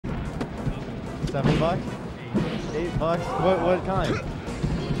$7? $8? What kind?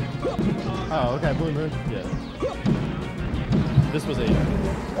 Oh, okay, Blue Moon. Yeah. This was 8.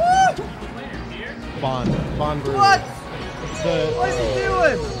 Bond Brewery. What? What is he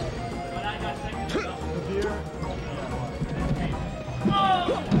doing? The beer.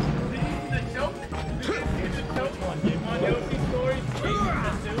 Oh! The joke? It's a joke on Yoshi's story.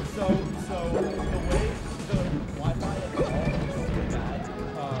 So the way the Wi-Fi is so bad,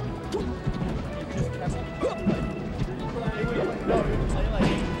 it just kept like, it would play like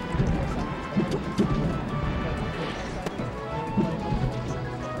 3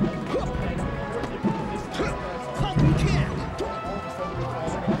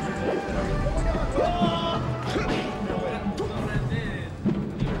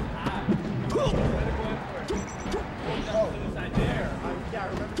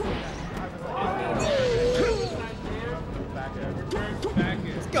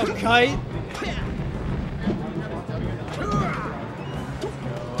 Let's go, Kite.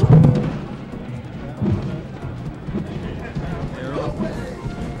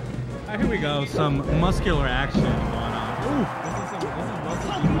 Here we go, some muscular action going on. Ooh, this is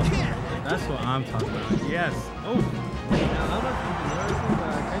muscular. That's what I'm talking about. Yes. Oh. I don't know if you've noticed,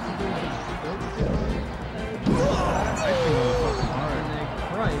 but Kite's doing some dope shit. I think it was fucking hard. And then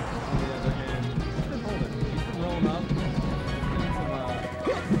Khryke, on the other hand, he's been holding. He's been rolling up. He's doing some ugly.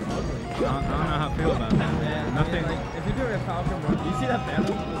 I don't know how I feel about that. Man, Nothing. like, if you're doing a Falcon run, you see that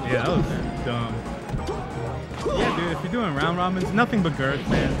battle? Yeah, that was dumb. Yeah, dude, if you're doing round robins, nothing but girth,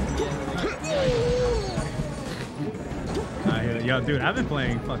 man. Yo, dude, I've been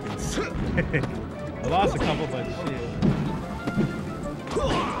playing fucking sick. I lost a couple, but shit.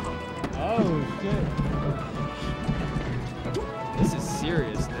 Oh, shit. This is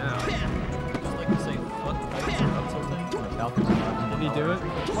serious now. Just like you say, fuck something. Falcon run. Did he do it?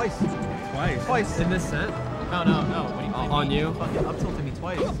 Twice. Twice. In this set? No. When he On you? fucking up tilted me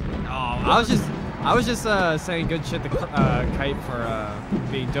twice. Oh, I was just saying good shit to Kite for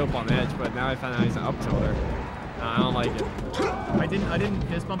being dope on the edge, but now I found out he's an up tilter. I don't like it. I didn't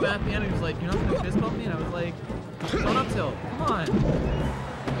fist bump at the end. He was like, you're not gonna fist bump me? And I was like, don't up tilt. Come on.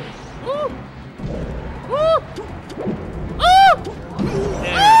 Woo! Woo! Woo!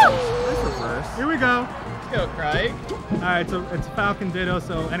 There it is. That's reverse. Here we go. Let's go, Khryke. All right, so it's Falcon Ditto,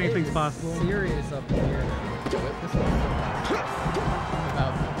 so anything's possible. Serious up in here now. This is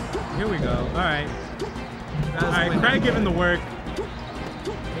about Here we go. All right. That's All right, winning. Khryke giving the work.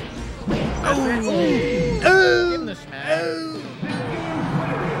 Give him the smash.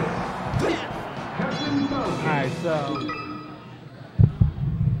 All right, so.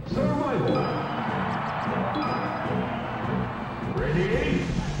 Ready?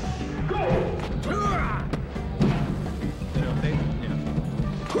 Go!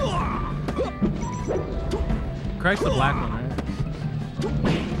 Khryke's the black one, right?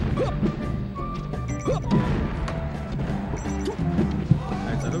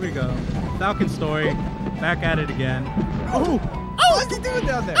 Alright, so here we go. Falcon story. Back at it again. Oh! What's he doing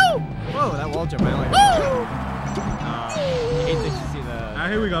down there? Oh! Whoa, that wall jump, I like it. I hate that you see the... Alright,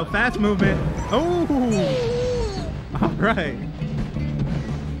 here we go. Fast movement. Oh! Alright.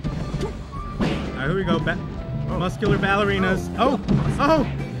 Alright, here we go. Muscular ballerinas. Oh! Oh!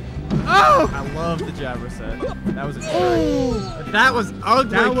 Oh! I love the jabber set. That was a try. That was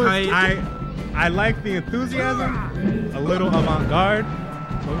ugly, That was, Kite. I like the enthusiasm. A little avant-garde.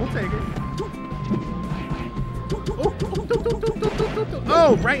 But we'll take it.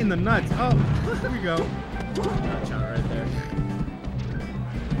 Oh, right in the nuts. Oh, here we go. Nut shot right there.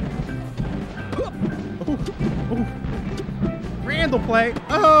 Oh. Randall play.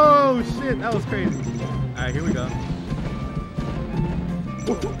 Oh, shit. That was crazy. All right, here we go.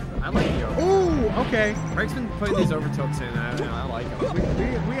 I like the over. Oh, okay. Khryke's been putting these over tilts in, and I like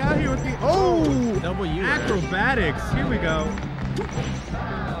them. We out here with the... Oh, W. acrobatics. Here we go.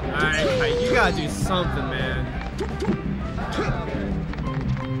 Alright, Kite, you gotta do something, man.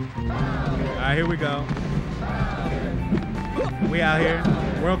 Alright, here we go. We out here.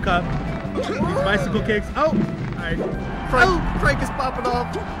 World Cup. These bicycle kicks. Oh! Alright. Khryke is popping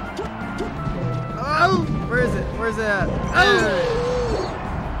off. Oh! Where is it? Where's it at? Oh!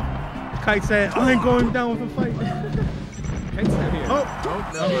 Kite said, I ain't going down with a fight. Kite's not here. Oh!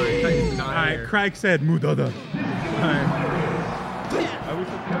 No, Kite is not Alright, here. Khryke said, Mudada. Alright. Are we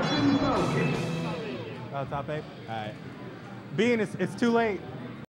supposed to... Oh, top 8? Alright. Being it's too late.